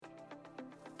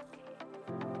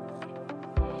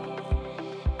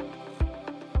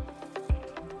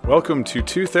Welcome to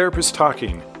Two Therapists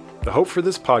Talking. The hope for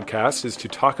this podcast is to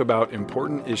talk about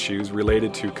important issues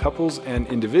related to couples and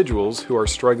individuals who are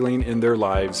struggling in their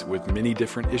lives with many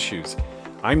different issues.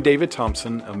 I'm David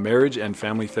Thompson, a marriage and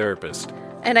family therapist.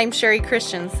 And I'm Sherie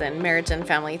Christensen, marriage and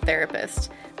family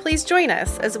therapist. Please join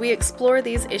us as we explore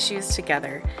these issues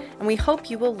together, and we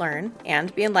hope you will learn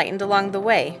and be enlightened along the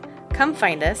way. Come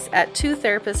find us at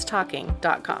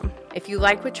twotherapisttalking.com. If you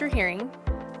like what you're hearing,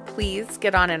 please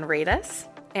get on and rate us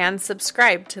and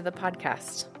subscribe to the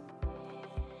podcast.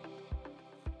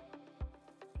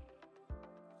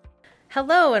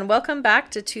 Hello, and welcome back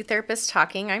to Two Therapists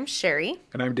Talking. I'm Sherie.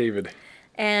 And I'm David.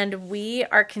 And we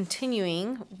are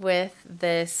continuing with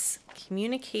this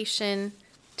communication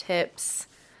tips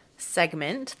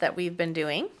segment that we've been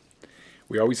doing.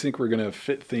 We always think we're going to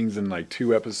fit things in like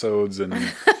 2 episodes, and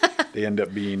they end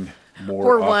up being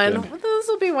more or often. One. This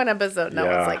will be 1 episode. No,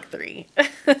 it's like 3.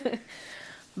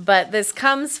 But this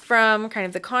comes from kind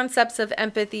of the concepts of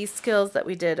empathy skills that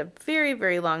we did a very,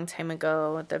 very long time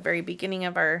ago at the very beginning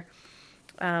of our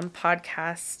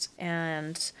podcast.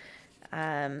 And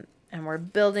we're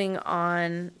building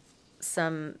on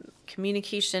some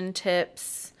communication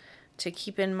tips to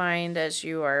keep in mind as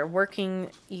you are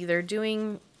working, either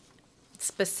doing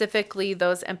specifically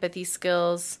those empathy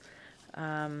skills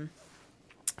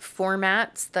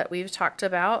formats that we've talked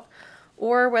about,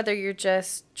 or whether you're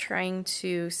just trying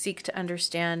to seek to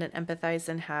understand and empathize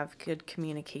and have good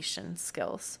communication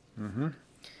skills. Mm-hmm.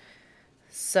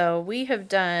 So we have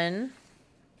done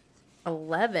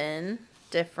 11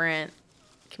 different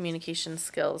communication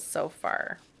skills so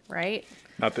far, right?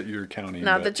 Not that you're counting.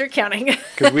 Not that you're counting.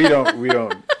 Because we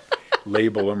don't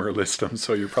label them or list them,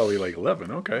 so you're probably like 11.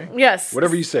 Okay. Yes.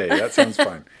 Whatever you say, that sounds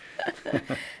fine.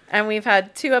 And we've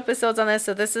had 2 episodes on this,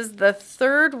 so this is the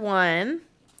 3rd one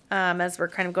as we're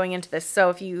kind of going into this. So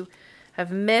if you have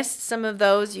missed some of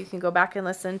those, you can go back and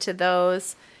listen to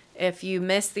those. If you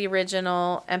missed the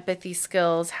original empathy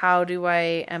skills, how do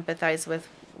I empathize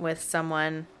with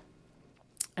someone,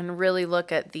 and really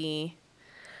look at a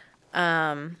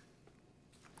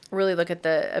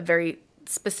very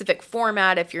specific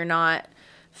format if you're not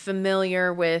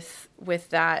familiar with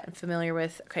that and familiar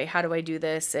with, okay, how do I do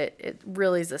this? It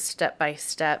really is a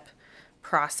step-by-step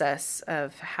process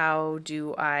of how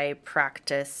do I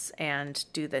practice and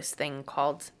do this thing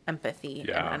called empathy and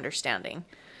understanding.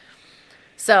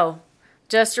 So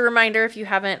just a reminder, if you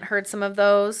haven't heard some of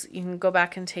those, you can go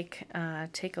back and take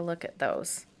a look at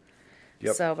those.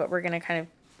 Yep. So, but we're going to kind of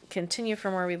continue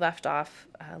from where we left off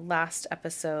last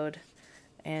episode,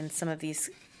 and some of these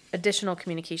additional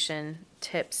communication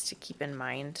tips to keep in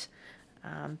mind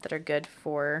that are good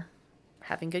for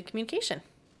having good communication.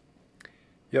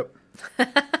 Yep.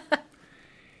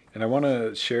 And I want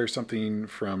to share something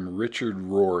from Richard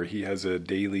Rohr. He has a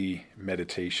daily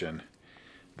meditation.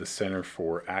 The Center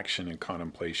for Action and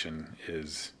Contemplation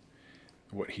is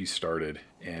what he started.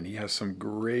 And he has some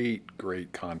great,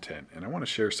 great content. And I want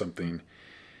to share something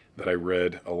that I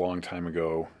read a long time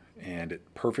ago, and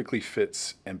it perfectly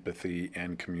fits empathy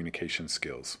and communication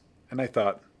skills. And I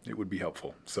thought it would be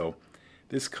helpful. So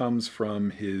this comes from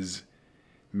his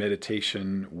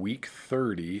meditation week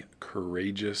 30,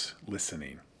 Courageous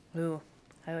Listening. Ooh,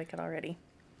 I like it already.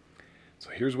 So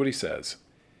here's what he says.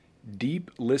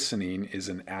 Deep listening is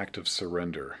an act of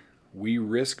surrender. We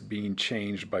risk being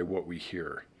changed by what we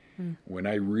hear. When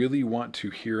I really want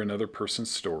to hear another person's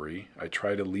story, I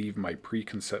try to leave my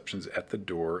preconceptions at the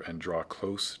door and draw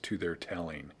close to their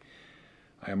telling.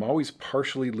 I am always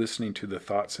partially listening to the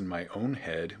thoughts in my own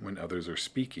head when others are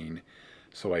speaking,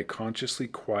 so I consciously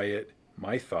quiet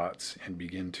my thoughts and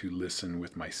begin to listen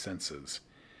with my senses.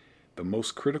 The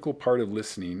most critical part of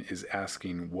listening is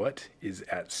asking what is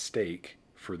at stake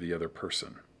for the other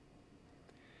person.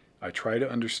 I try to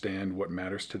understand what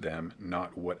matters to them,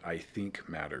 not what I think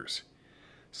matters.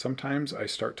 Sometimes I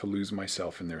start to lose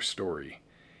myself in their story.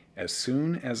 As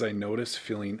soon as I notice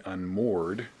feeling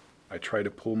unmoored, I try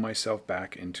to pull myself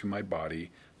back into my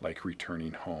body like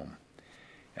returning home.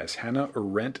 As Hannah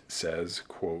Arendt says,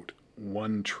 quote,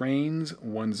 one trains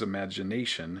one's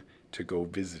imagination to go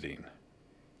visiting,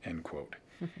 end quote.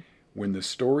 When the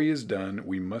story is done,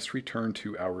 we must return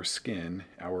to our skin,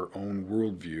 our own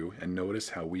worldview, and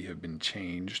notice how we have been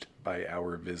changed by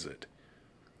our visit.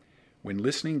 When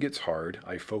listening gets hard,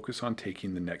 I focus on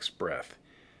taking the next breath.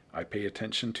 I pay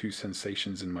attention to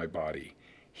sensations in my body,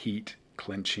 heat,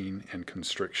 clenching, and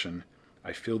constriction.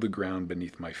 I feel the ground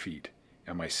beneath my feet.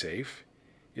 Am I safe?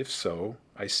 If so,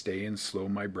 I stay and slow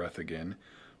my breath again,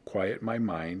 quiet my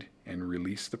mind, and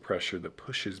release the pressure that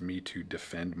pushes me to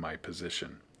defend my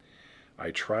position. I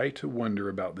try to wonder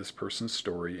about this person's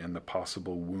story and the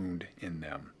possible wound in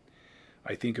them.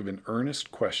 I think of an earnest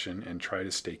question and try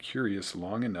to stay curious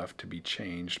long enough to be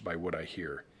changed by what I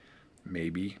hear.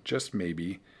 Maybe, just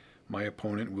maybe, my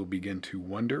opponent will begin to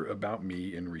wonder about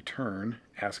me in return,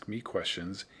 ask me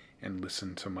questions, and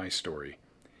listen to my story.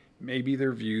 Maybe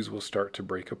their views will start to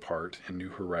break apart and new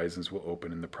horizons will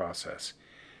open in the process.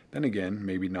 Then again,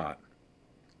 maybe not.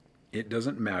 It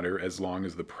doesn't matter as long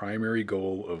as the primary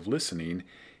goal of listening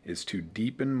is to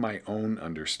deepen my own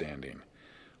understanding.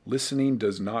 Listening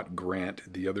does not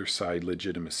grant the other side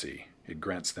legitimacy. It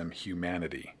grants them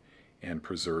humanity and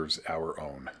preserves our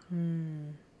own.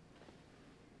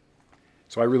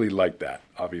 So I really like that,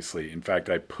 obviously. In fact,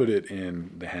 I put it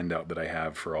in the handout that I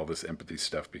have for all this empathy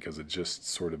stuff because it just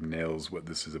sort of nails what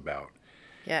this is about.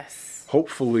 Yes.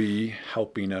 Hopefully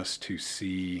helping us to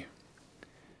see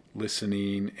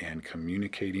listening and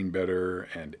communicating better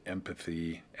and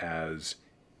empathy as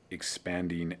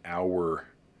expanding our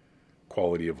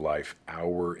quality of life,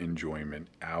 our enjoyment,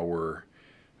 our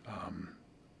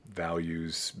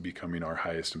values becoming our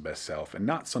highest and best self, and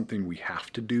not something we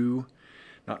have to do,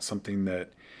 not something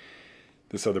that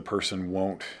this other person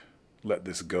won't let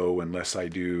this go unless I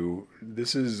do.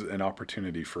 This is an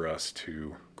opportunity for us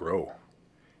to grow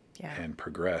and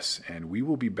progress, and we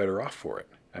will be better off for it.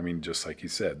 I mean, just like you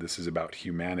said, this is about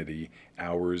humanity,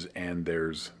 ours and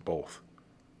theirs both.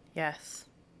 Yes.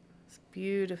 It's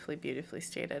beautifully, beautifully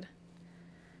stated.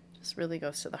 Just really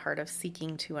goes to the heart of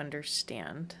seeking to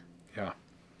understand. Yeah.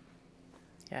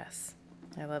 Yes.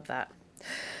 I love that.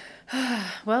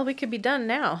 Well, we could be done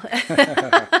now.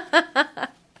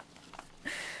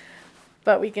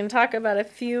 But we can talk about a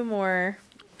few more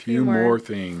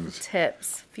things.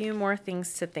 Tips, few more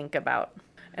things to think about.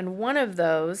 And one of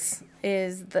those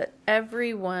is that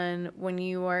everyone, when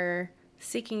you are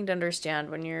seeking to understand,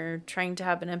 when you're trying to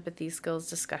have an empathy skills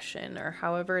discussion or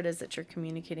however it is that you're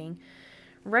communicating,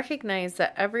 recognize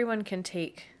that everyone can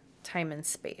take time and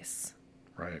space.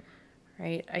 Right.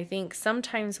 Right? I think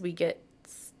sometimes we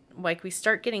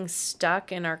start getting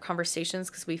stuck in our conversations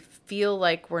because we feel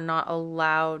like we're not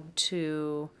allowed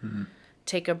to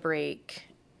take a break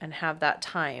and have that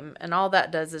time. And all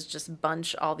that does is just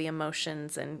bunch all the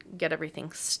emotions and get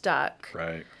everything stuck.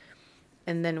 Right.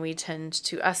 And then we tend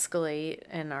to escalate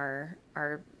in our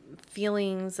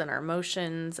feelings and our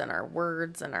emotions and our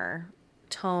words and our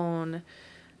tone.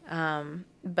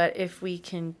 But if we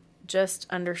can just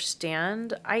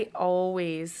understand, I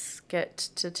always get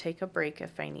to take a break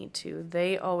if I need to.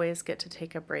 They always get to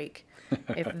take a break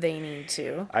if they need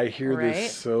to. I hear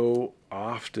this so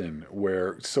often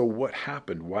so what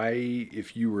happened? Why,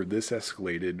 if you were this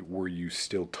escalated, were you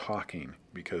still talking?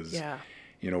 Because,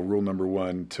 rule number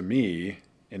one to me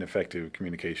in effective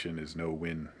communication is know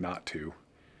when not to.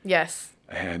 Yes.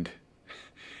 And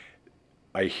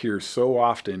I hear so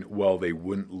often, well, they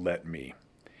wouldn't let me.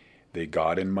 They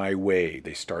got in my way.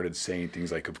 They started saying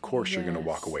things like, of course you're going to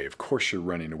walk away. Of course you're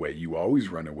running away. You always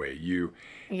run away. And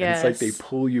it's like they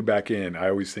pull you back in. I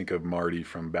always think of Marty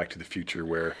from Back to the Future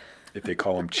where if they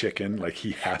call him chicken, like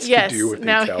he has to do what they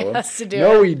tell him. Has to do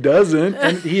no, it. He doesn't.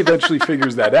 And he eventually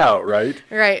figures that out, right?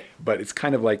 Right. But it's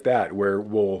kind of like that where,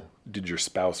 well, did your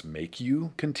spouse make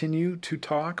you continue to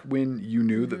talk when you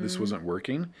knew that this wasn't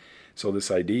working? So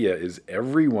this idea is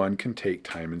everyone can take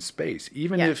time and space,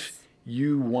 even if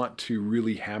you want to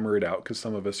really hammer it out, because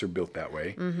some of us are built that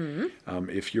way.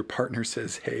 If your partner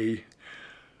says, hey,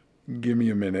 give me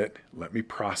a minute, let me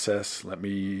process, let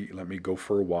me go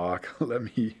for a walk,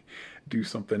 let me do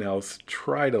something else,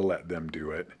 try to let them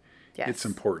do it. Yes. It's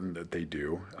important that they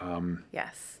do.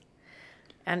 Yes.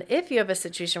 And if you have a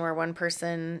situation where one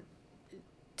person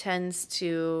tends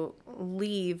to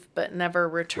leave but never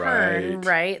return,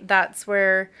 right? That's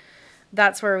where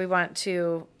we want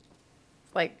to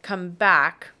come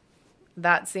back.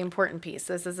 That's the important piece.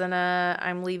 This isn't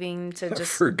I'm leaving to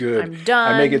just for good. I'm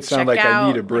done. I make it sound like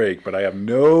I need a break, but I have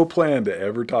no plan to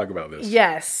ever talk about this.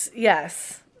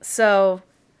 Yes. So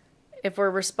if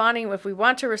we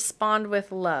want to respond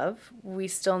with love, we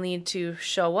still need to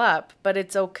show up, but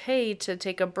it's okay to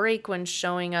take a break when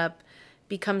showing up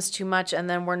becomes too much and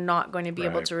then we're not going to be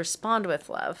able to respond with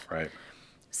love. Right.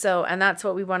 So, and that's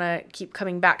what we want to keep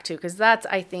coming back to, because that's,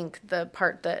 I think, the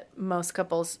part that most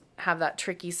couples have that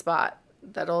tricky spot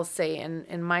that'll say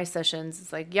in my sessions,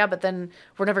 it's like, yeah, but then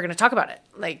we're never going to talk about it.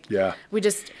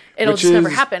 It'll just never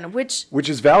happen, which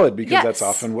is valid because that's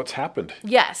often what's happened.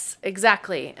 Yes,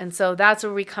 exactly. And so that's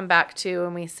where we come back to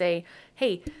and we say,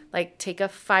 hey, take a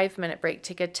 5-minute break,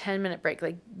 take a 10-minute break,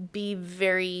 be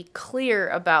very clear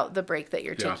about the break that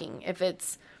you're taking. If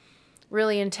it's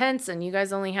really intense and you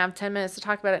guys only have 10 minutes to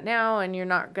talk about it now and you're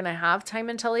not going to have time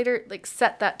until later, like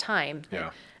set that time. Yeah.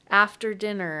 Like, after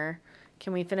dinner,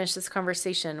 can we finish this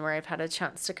conversation where I've had a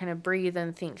chance to kind of breathe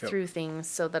and think through things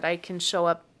so that I can show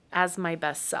up as my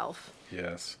best self?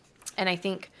 Yes. And I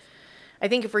think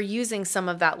if we're using some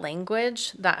of that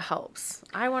language, that helps.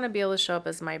 I want to be able to show up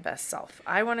as my best self.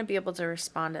 I want to be able to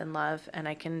respond in love, and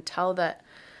I can tell that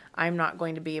I'm not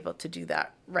going to be able to do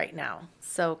that right now.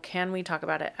 So can we talk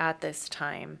about it at this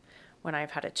time when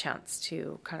I've had a chance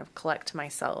to kind of collect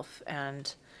myself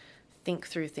and think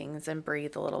through things and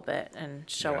breathe a little bit and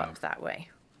show up that way?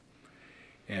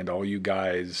 And all you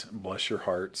guys, bless your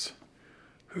hearts,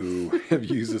 who have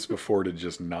used this before to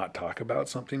just not talk about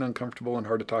something uncomfortable and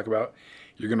hard to talk about,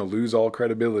 you're going to lose all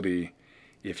credibility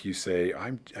if you say,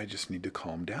 I just need to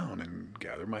calm down and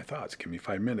gather my thoughts. Give me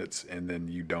 5 minutes. And then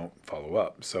you don't follow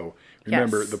up. So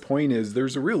remember, the point is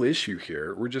there's a real issue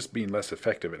here. We're just being less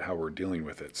effective at how we're dealing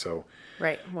with it. So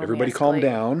everybody calm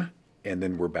down, and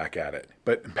then we're back at it.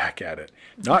 But back at it.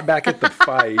 Not back at the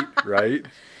fight, right?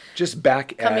 Just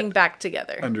coming back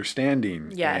together.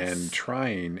 Understanding and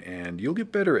trying, and you'll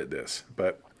get better at this.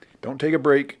 But don't take a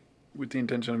break with the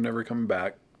intention of never coming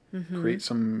back. Mm-hmm. Create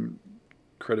some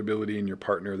credibility in your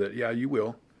partner that, you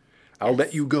will. I'll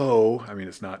let you go. I mean,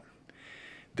 it's not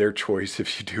their choice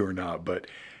if you do or not, but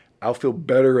I'll feel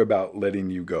better about letting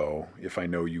you go if I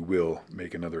know you will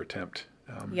make another attempt.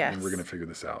 And we're going to figure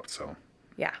this out. So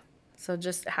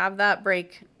just have that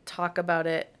break, talk about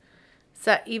it.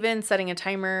 Even setting a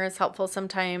timer is helpful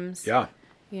sometimes. Yeah.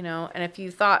 And if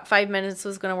you thought 5 minutes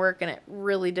was going to work and it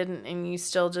really didn't, and you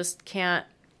still just can't,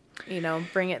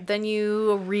 bring it, then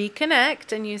you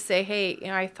reconnect and you say, hey,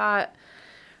 I thought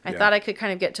I could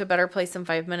kind of get to a better place in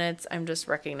 5 minutes. I'm just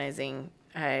recognizing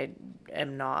I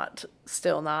am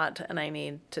still not, and I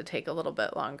need to take a little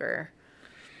bit longer.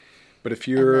 But if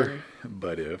you're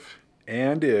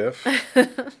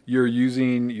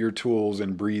using your tools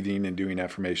and breathing and doing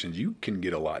affirmations, you can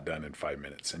get a lot done in 5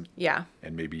 minutes and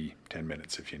maybe 10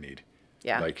 minutes if you need.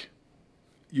 Yeah. Like,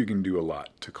 you can do a lot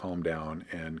to calm down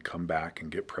and come back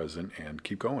and get present and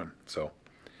keep going. So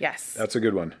yes, that's a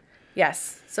good one.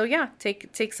 Yes. So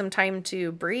take some time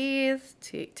to breathe,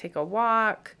 take a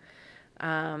walk.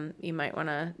 You might want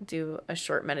to do a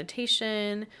short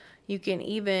meditation. You can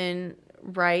even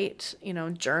write,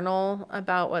 journal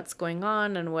about what's going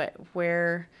on and what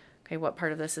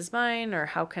part of this is mine, or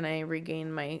how can I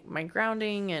regain my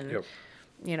grounding, and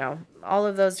all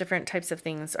of those different types of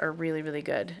things are really, really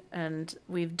good. And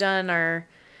we've done our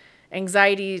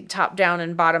anxiety top down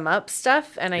and bottom up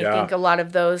stuff, and I think a lot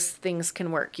of those things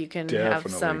can work. You can have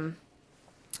some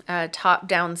top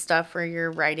down stuff where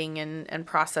you're writing and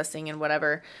processing and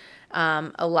whatever.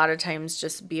 A lot of times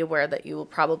just be aware that you will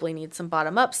probably need some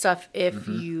bottom up stuff if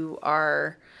you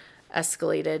are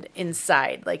escalated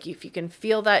inside. Like, if you can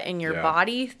feel that in your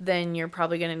body, then you're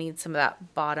probably going to need some of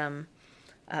that bottom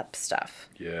up stuff.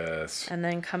 Yes. And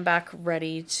then come back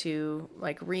ready to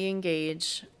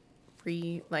re-engage,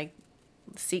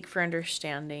 seek for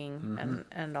understanding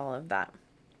and all of that.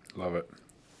 Love it.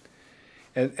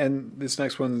 And this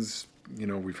next one's,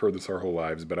 we've heard this our whole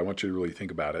lives, but I want you to really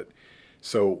think about it.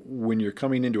 So when you're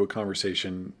coming into a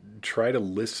conversation, try to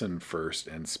listen first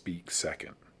and speak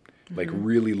second. Like,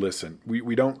 really listen.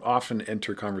 We don't often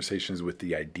enter conversations with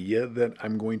the idea that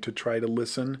I'm going to try to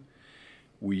listen.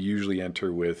 We usually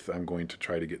enter with, I'm going to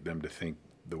try to get them to think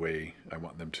the way I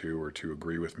want them to, or to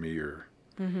agree with me, or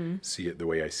see it the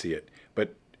way I see it.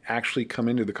 But actually come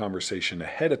into the conversation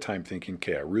ahead of time thinking,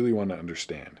 okay, I really want to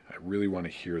understand. I really want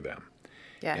to hear them.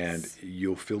 Yes. And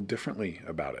you'll feel differently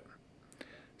about it.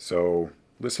 So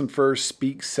listen first,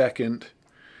 speak second.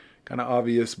 Kind of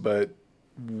obvious, but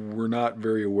we're not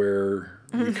very aware.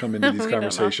 We come into these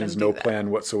conversations, no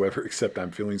plan whatsoever, except I'm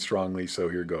feeling strongly, so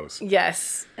here goes.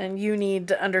 Yes, and you need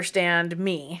to understand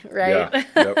me, right?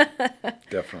 Yeah, yep,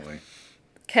 definitely.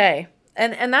 Okay,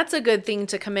 and that's a good thing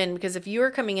to come in, because if you are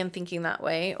coming in thinking that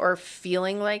way or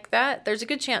feeling like that, there's a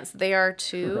good chance they are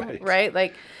too, right?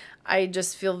 Like, I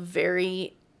just feel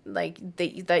very like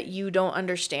that you don't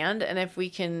understand, and if we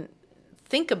can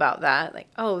think about that, like,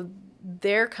 oh,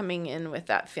 they're coming in with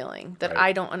that feeling that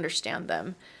I don't understand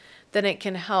them, then it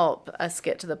can help us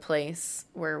get to the place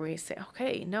where we say,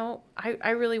 okay, no, I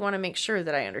really want to make sure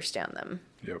that I understand them.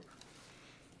 Yep.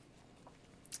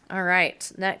 All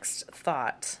right. Next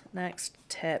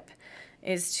tip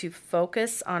is to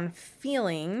focus on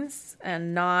feelings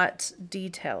and not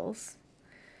details,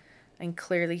 and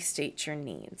clearly state your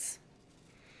needs.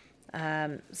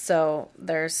 So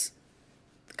there's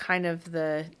kind of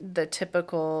the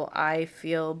typical I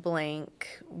feel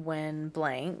blank when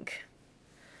blank.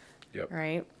 Yep.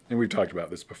 Right? And we've talked about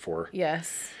this before.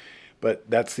 Yes. But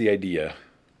that's the idea.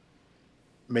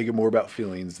 Make it more about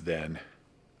feelings than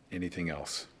anything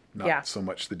else. Not so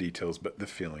much the details, but the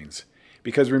feelings.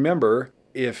 Because remember,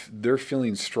 if they're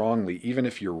feeling strongly, even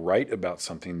if you're right about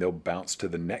something, they'll bounce to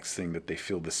the next thing that they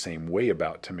feel the same way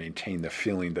about to maintain the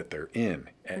feeling that they're in.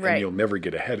 And you'll never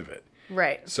get ahead of it.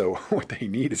 Right. So what they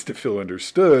need is to feel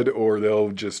understood, or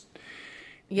they'll just,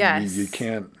 yes, you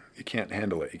can't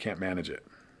handle it. You can't manage it.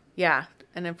 Yeah.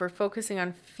 And if we're focusing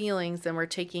on feelings, then we're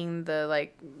taking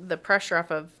the pressure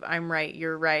off of I'm right,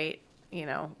 you're right. You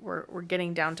know, we're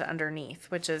getting down to underneath,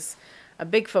 which is a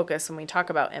big focus when we talk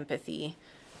about empathy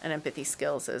and empathy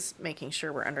skills, is making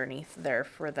sure we're underneath there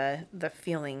for the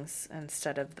feelings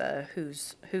instead of the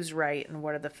who's right and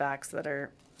what are the facts that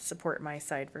are support my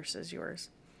side versus yours.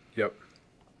 Yep.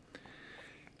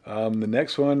 The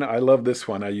next one, I love this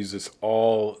one. I use this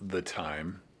all the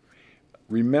time.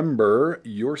 Remember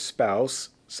your spouse,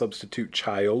 substitute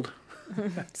child,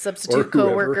 substitute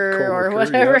coworker or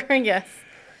whatever. Yeah. Yes.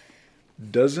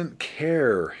 Doesn't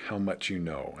care how much you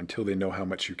know until they know how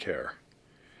much you care.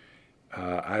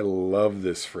 I love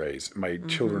this phrase. My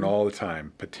children all the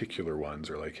time, particular ones,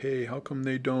 are like, hey, how come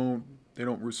they don't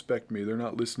respect me? They're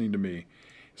not listening to me.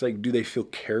 It's like, do they feel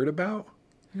cared about?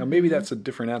 Now, maybe that's a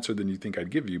different answer than you think I'd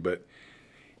give you, but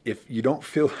if you don't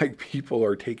feel like people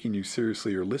are taking you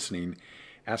seriously or listening,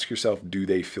 ask yourself, do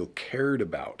they feel cared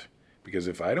about? Because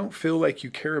if I don't feel like you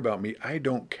care about me, I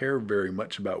don't care very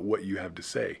much about what you have to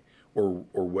say or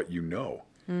what you know.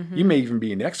 You may even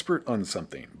be an expert on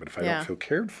something, but if I don't feel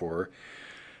cared for,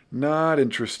 not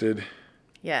interested.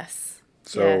 Yes.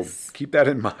 So keep that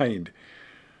in mind.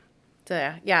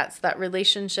 So it's that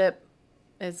relationship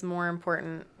is more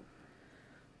important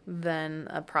than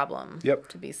a problem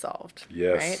to be solved.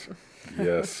 Yes. Right?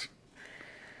 Yes.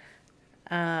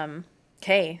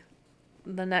 Okay.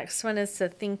 The next one is to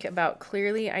think about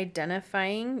clearly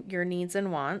identifying your needs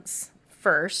and wants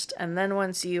first. And then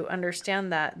once you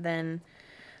understand that, then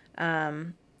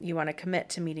you want to commit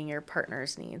to meeting your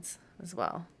partner's needs as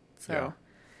well. So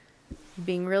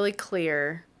being really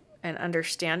clear and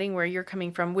understanding where you're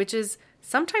coming from, which is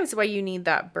sometimes why you need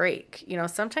that break. You know,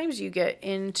 sometimes you get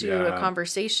into a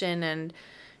conversation and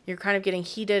you're kind of getting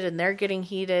heated and they're getting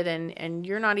heated and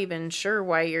you're not even sure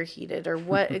why you're heated or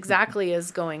what exactly is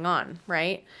going on,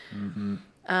 right?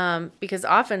 Because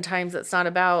oftentimes it's not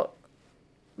about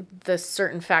the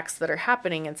certain facts that are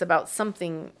happening. It's about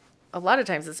something. A lot of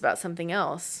times it's about something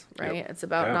else, right? Yep. It's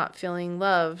about not feeling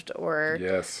loved or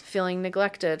feeling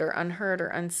neglected or unheard or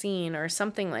unseen or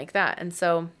something like that. And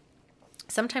so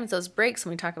sometimes those breaks,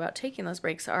 when we talk about taking those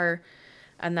breaks,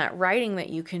 and that writing that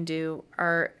you can do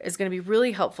is going to be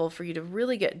really helpful for you to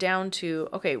really get down to,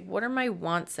 okay, what are my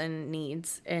wants and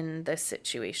needs in this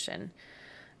situation?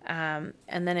 And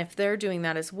then if they're doing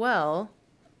that as well,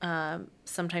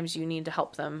 sometimes you need to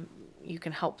help them. You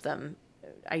can help them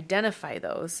identify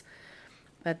those,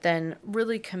 but then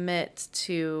really commit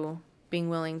to being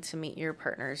willing to meet your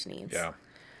partner's needs. Yeah.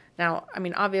 Now, I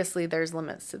mean, obviously there's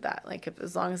limits to that. Like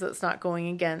as long as it's not going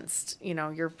against,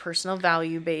 your personal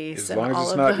value base and all of those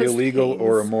things. As long as it's not illegal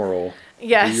or immoral, do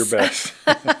your best.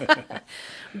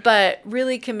 But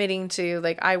really committing to,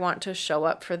 like, I want to show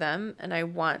up for them and I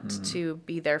want to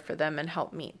be there for them and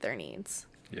help meet their needs.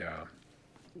 Yeah.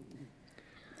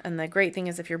 And the great thing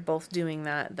is if you're both doing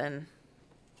that, then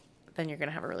you're going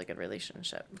to have a really good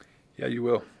relationship. Yeah, you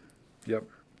will. Yep.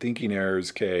 Thinking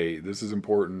errors, Kay. This is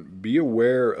important. Be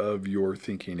aware of your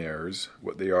thinking errors,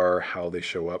 what they are, how they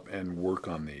show up, and work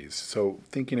on these. So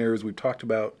thinking errors, we've talked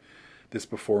about this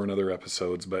before in other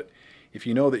episodes, but if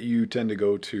you know that you tend to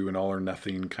go to an all or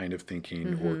nothing kind of thinking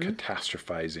or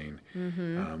catastrophizing,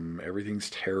 everything's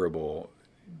terrible,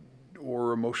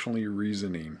 or emotionally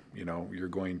reasoning, you're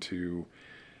going to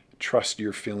trust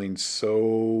your feelings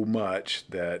so much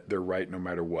that they're right no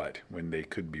matter what, when they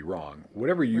could be wrong.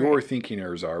 Whatever your thinking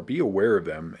errors are, be aware of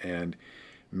them and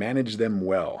manage them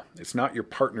well. It's not your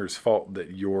partner's fault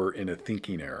that you're in a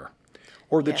thinking error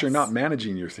or that you're not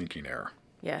managing your thinking error.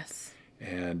 Yes.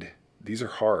 And these are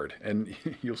hard. And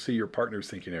you'll see your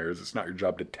partner's thinking errors. It's not your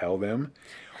job to tell them.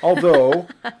 Although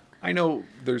I know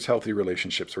there's healthy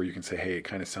relationships where you can say, hey, it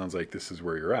kind of sounds like this is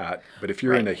where you're at. But if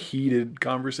you're in a heated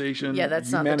conversation, that's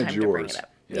you not manage the time yours. To bring it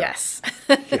up. Yeah.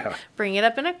 Yes. Bring it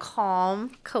up in a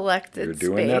calm, collected You're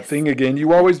doing that thing again.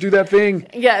 You always do that thing.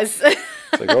 Yes.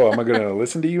 It's like, am I going to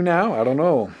listen to you now? I don't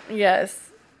know.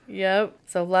 Yes. Yep.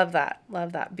 So love that.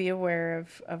 Love that. Be aware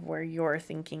of where your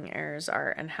thinking errors are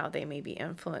and how they may be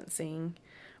influencing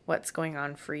what's going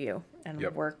on for you, and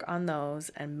work on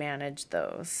those and manage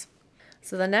those.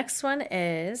 So the next one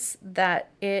is that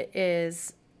it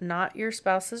is not your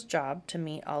spouse's job to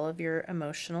meet all of your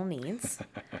emotional needs.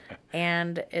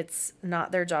 And it's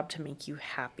not their job to make you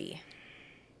happy.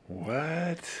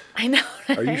 What? I know,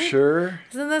 right? Are you sure?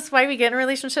 Isn't this why we get in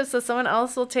relationships, so someone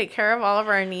else will take care of all of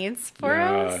our needs for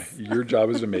us? Your job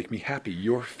is to make me happy.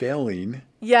 You're failing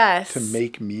Yes. to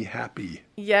make me happy.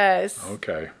 Yes.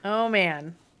 Okay. Oh,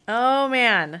 man. Oh,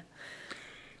 man.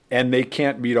 And they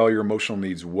can't meet all your emotional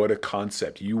needs. What a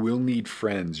concept. You will need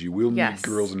friends. You will need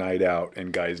girls' night out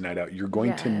and guys' night out. You're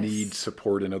going to need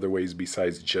support in other ways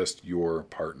besides just your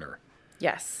partner.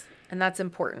 Yes. And that's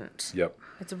important. Yep.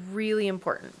 It's really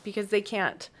important because they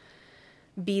can't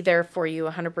be there for you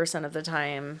 100% of the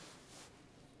time,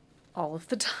 all of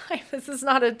the time. This is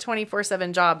not a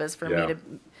 24/7 job. As for me to,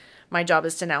 my job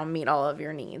is to now meet all of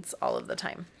your needs all of the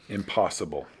time.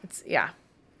 Impossible. It's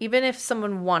even if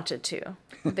someone wanted to,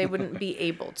 they wouldn't be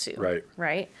able to. Right.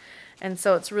 Right. And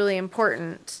so it's really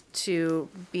important to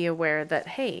be aware that,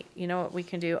 hey, you know what we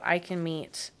can do? I can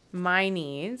meet my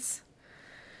needs.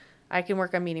 I can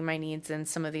work on meeting my needs in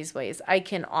some of these ways. I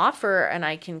can offer and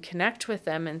I can connect with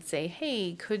them and say,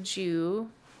 hey, could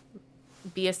you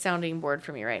be a sounding board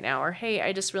for me right now? Or, hey,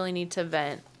 I just really need to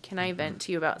vent. Can I vent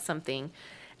to you about something?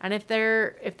 And if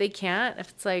they can't, if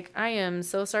it's like, I am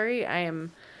so sorry, I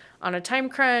am on a time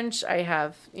crunch. I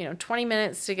have, 20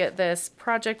 minutes to get this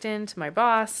project in to my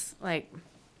boss. Like,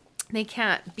 they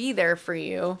can't be there for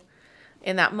you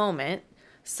in that moment.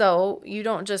 So you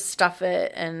don't just stuff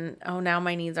it and, now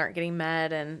my needs aren't getting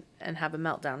met and have a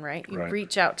meltdown, right? You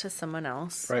reach out to someone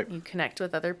else. Right. You connect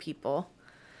with other people.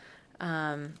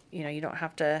 You don't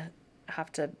have to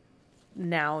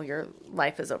now your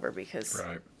life is over because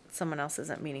someone else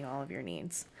isn't meeting all of your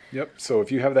needs. Yep. So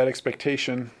if you have that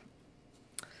expectation,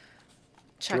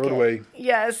 throw it away.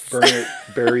 Yes. Burn it,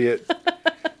 bury it.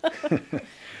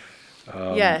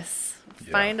 Yes.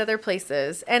 Find other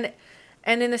places.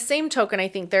 And in the same token, I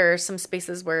think there are some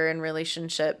spaces where in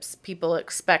relationships, people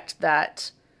expect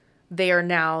that they are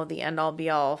now the end all be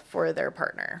all for their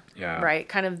partner. Yeah. Right?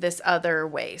 Kind of this other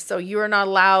way. So you are not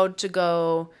allowed to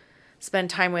go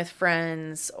spend time with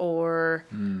friends or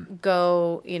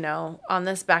go, on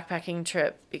this backpacking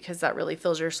trip because that really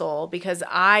fills your soul, because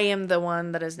I am the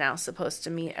one that is now supposed to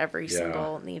meet every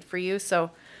single need for you. So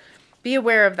be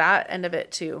aware of that end of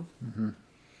it too. Mm-hmm.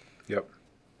 Yep.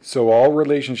 So all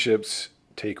relationships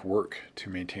take work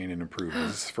to maintain and improve.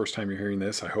 Is this the first time you're hearing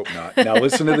this? I hope not. Now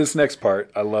listen to this next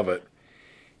part. I love it.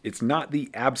 It's not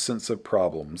the absence of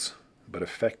problems, but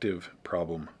effective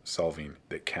problem solving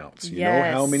that counts. You know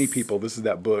how many people, this is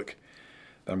that book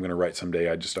that I'm going to write someday.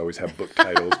 I just always have book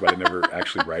titles, but I never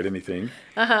actually write anything.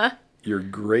 Uh-huh. Your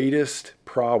greatest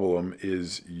problem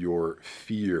is your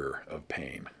fear of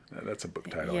pain. That's a book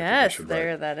title. Yes,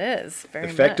 there that is. Very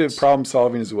Effective much. problem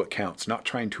solving is what counts, not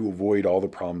trying to avoid all the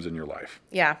problems in your life.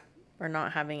 Yeah, or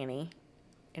not having any.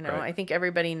 I think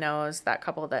everybody knows that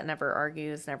couple that never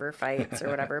argues, never fights or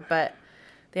whatever, but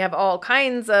they have all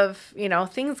kinds of,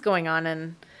 things going on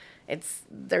and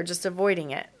they're just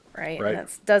avoiding it, right? And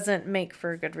that doesn't make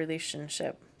for a good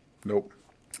relationship. Nope.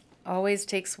 Always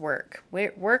takes work.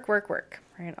 Work,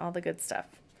 right? All the good stuff.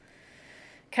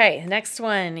 Okay, next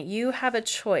one. You have a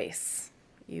choice.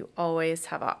 You always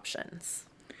have options.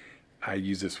 I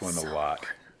use this one a lot.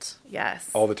 Important. Yes.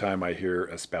 All the time I hear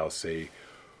a spouse say,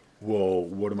 well,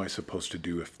 what am I supposed to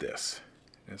do if this?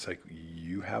 And it's like,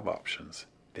 you have options.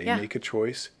 They make a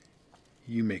choice.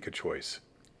 You make a choice.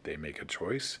 They make a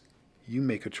choice. You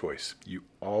make a choice. You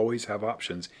always have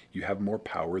options. You have more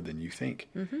power than you think.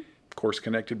 Mm-hmm. Of course,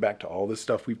 connected back to all this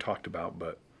stuff we've talked about,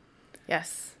 but.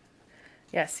 Yes.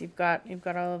 Yes, you've got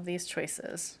all of these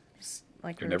choices. Just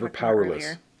like you're never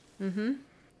powerless. Mm-hmm.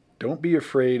 Don't be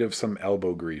afraid of some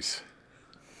elbow grease.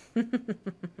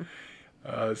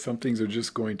 Some things are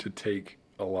just going to take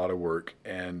a lot of work,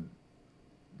 and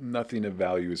nothing of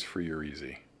value is free or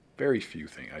easy. Very few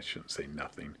things. I shouldn't say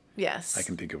nothing. Yes. I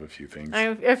can think of a few things.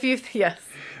 Yes.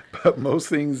 But most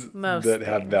things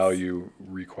have value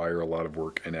require a lot of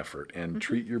work and effort. And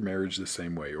treat your marriage the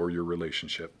same way, or your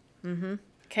relationship. Mm-hmm.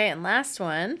 Okay, and last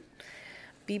one.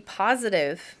 Be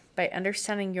positive by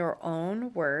understanding your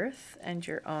own worth and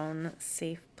your own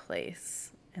safe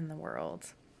place in the world.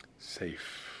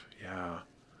 Safe. Yeah.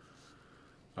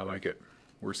 I like it.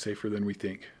 We're safer than we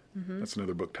think. Mm-hmm. That's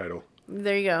another book title.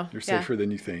 There you go. You're safer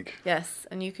than you think. Yes,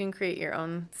 and you can create your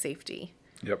own safety.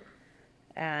 Yep.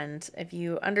 And if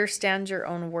you understand your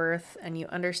own worth and you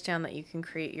understand that you can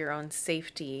create your own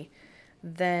safety,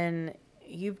 then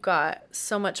you've got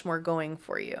so much more going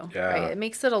for you. Yeah. Right? It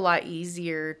makes it a lot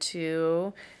easier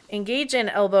to engage in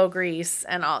elbow grease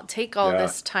and take all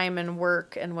this time and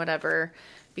work and whatever,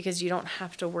 because you don't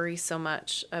have to worry so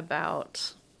much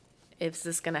about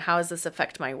how does this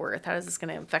affect my worth? How is this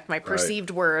going to affect my perceived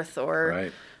worth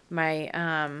or my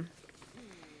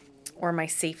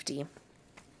safety?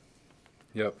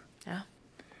 Yep. Yeah.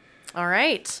 All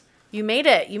right. You made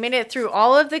it. You made it through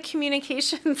all of the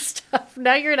communication stuff.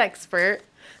 Now you're an expert.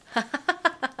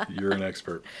 You're an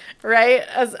expert. Right?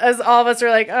 As all of us are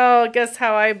like, oh, guess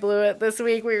how I blew it this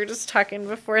week. We were just talking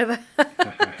before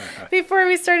before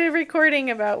we started recording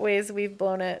about ways we've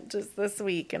blown it just this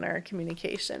week in our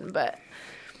communication. But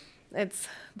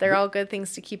they're all good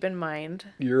things to keep in mind.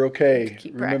 You're okay. To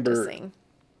keep Remember, practicing.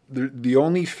 The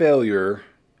only failure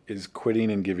is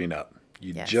quitting and giving up.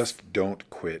 You Yes. just don't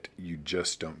quit. You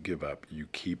just don't give up. You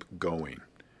keep going.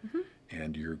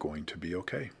 And you're going to be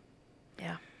okay.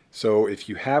 Yeah. So if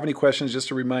you have any questions,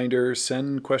 just a reminder,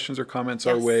 send questions or comments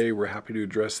our Yes. way. We're happy to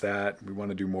address that. We want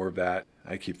to do more of that.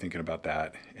 I keep thinking about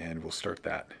that, and we'll start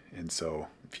that. And so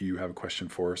if you have a question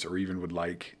for us or even would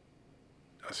like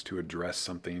us to address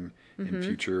something in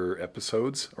future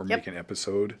episodes or make an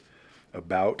episode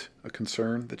about a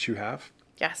concern that you have,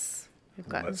 Yes. We've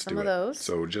gotten let's some do of it. those.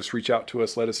 So just reach out to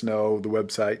us. Let us know. The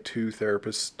website,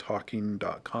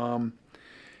 twotherapisttalking.com.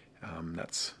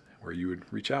 That's where you would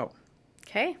reach out.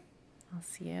 Okay. I'll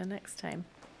see you next time.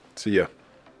 See ya.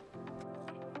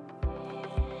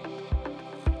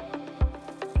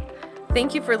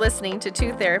 Thank you for listening to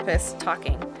Two Therapists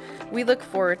Talking. We look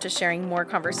forward to sharing more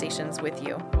conversations with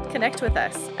you. Connect with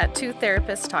us at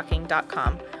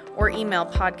twotherapisttalking.com or email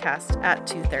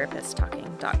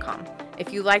podcast@twotherapisttalking.com.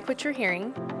 If you like what you're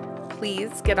hearing,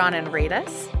 please get on and rate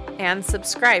us and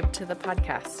subscribe to the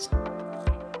podcast.